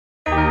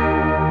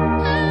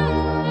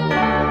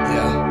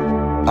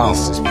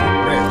This is for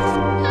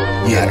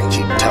real. You gotta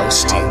keep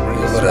toasting.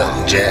 What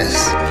up, Jazz?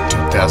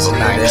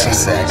 2019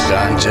 sack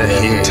ganja,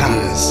 here it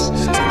is.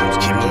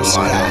 Keep in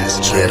mind,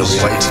 get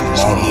away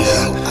from me.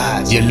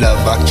 Your love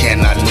I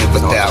cannot live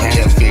without.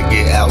 Can't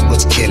figure out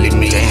what's killing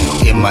me.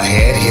 In my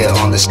head, here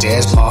on the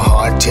stairs, my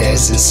heart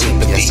tears in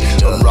sympathy.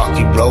 A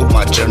rocky road,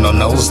 my journal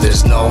knows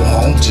there's no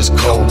home, just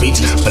cold beats.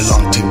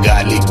 Belong to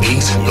godly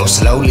beings. Go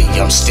slowly,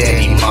 I'm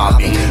steady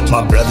mobbing.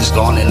 My brother's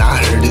gone and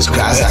I heard his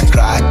cries. I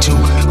cried too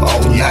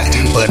all night,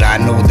 but I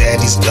know that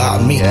he's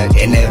got me,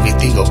 and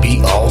everything will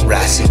be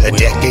alright. A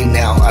decade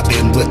now I've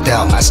been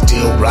without, I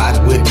still ride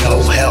with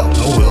no help.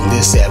 Will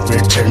this ever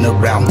turn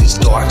around? These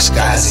dark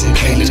skies and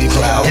painted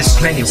clouds. There's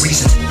plenty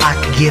reasons I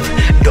could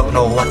give, don't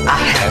know what I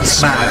have to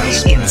smile.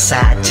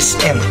 Inside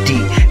just empty,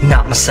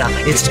 not myself.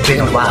 It's been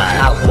a while.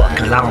 I walk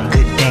along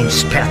good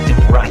dangerous path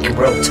through rocky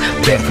roads,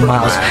 been for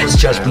miles.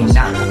 Judge me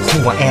not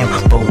who I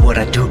am, but what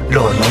I do,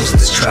 Lord knows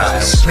it's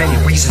trials. Plenty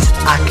reasons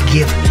I could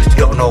give,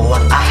 don't know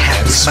what I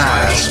have to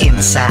smile.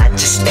 Inside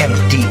just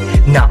empty,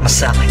 not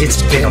myself.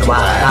 It's been a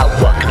while.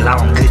 I walk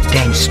along good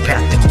dangerous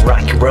path through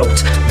rocky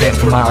roads, been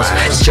for miles.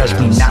 Judge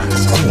me not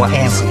who I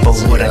am, but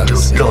what I do,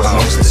 Lord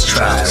knows it's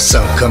trials.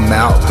 Sun come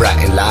out bright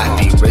and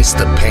light, erase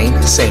the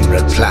pain, same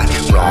reply.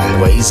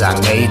 Wrong ways I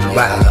made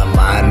right, am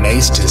I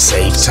amazed to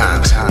save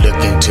time? Look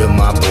into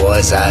my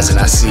boy's eyes and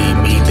I see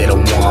me, they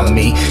don't want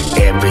me.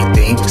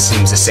 Everything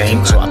seems the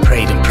same, so I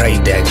prayed and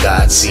prayed that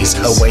God sees.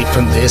 Away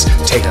from this,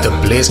 take the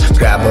bliss,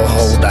 grab a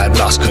hold, I've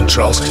lost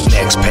control.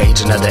 Next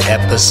page, another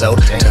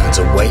episode, tons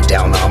of weight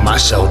down on my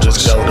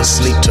shoulders. Go to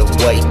sleep to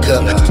wake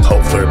up,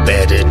 hope for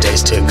better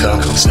days to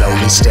come.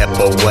 Slowly step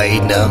away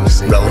numb,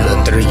 roll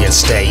a 3 and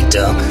stay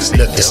dumb.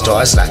 Look the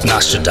stars like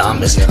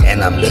Nostradamus,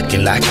 and I'm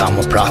looking like I'm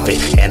a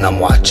prophet, and I'm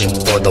watching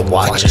for the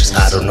watchers.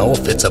 I don't know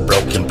if it's a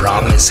broken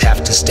promise,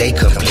 have to stay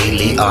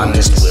completely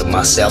honest with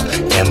myself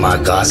and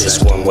my God.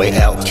 It's one way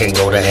out, can't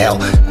go to hell.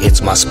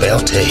 It's my spell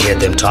to hear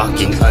them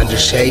talking under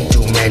shade.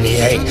 Too many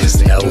hate,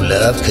 no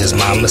love, cause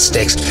my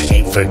mistakes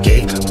ain't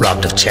forgave.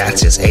 Robbed of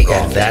chances, 8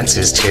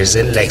 advances, tears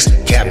and lakes.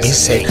 Can't be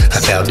safe, I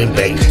failed in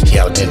bait,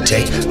 yelled and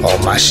take all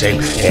my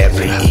shame.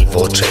 Every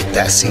evil trait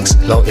that sinks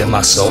low in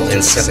my soul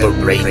and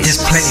separates.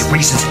 There's plenty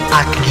reasons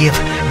I could give,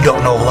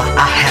 don't know what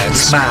I have to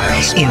smile.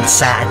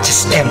 Inside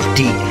just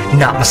empty,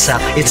 not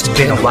myself. It's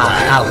been a while.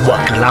 I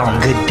walk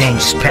along good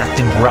dangerous path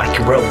through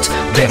rocky roads,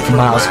 been for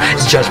miles.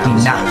 Judge me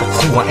not for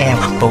who I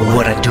am, but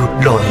what I do,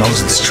 Lord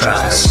knows it's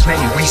trials.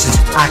 Plenty reasons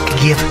I could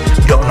give,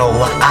 don't know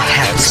what I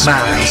have to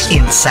smile.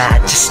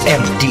 Inside just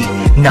empty,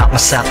 not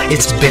myself.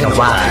 It's been a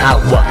while. I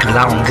walk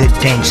along good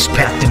dangerous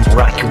path through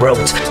rocky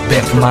roads,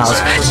 been for miles.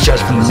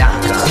 Judge me not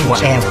for who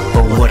I am,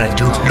 but what I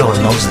do, Lord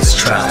knows it's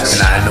trials.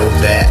 And I know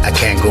that I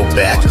can't go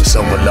back.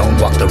 So alone,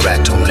 walk the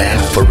rat to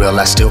land. For real,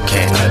 I still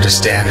can't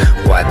understand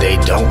why they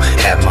don't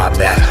have my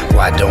back.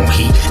 Why don't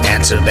he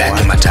answer back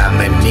in my time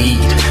of need?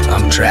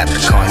 I'm trapped,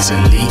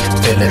 constantly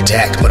feel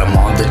attacked, but I'm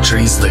on the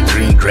trees, the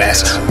green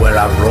grass, where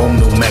I roam,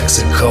 New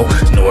Mexico,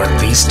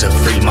 northeast to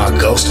free my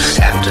ghost.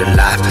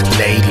 Afterlife,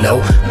 lay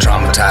low,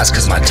 traumatized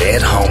cause my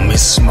dead home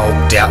is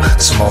smoked out.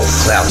 Smoke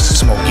clouds,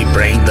 smoky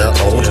brain, the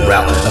old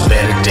route. A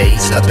better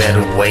days, a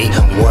better way,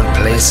 one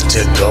place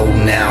to go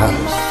now.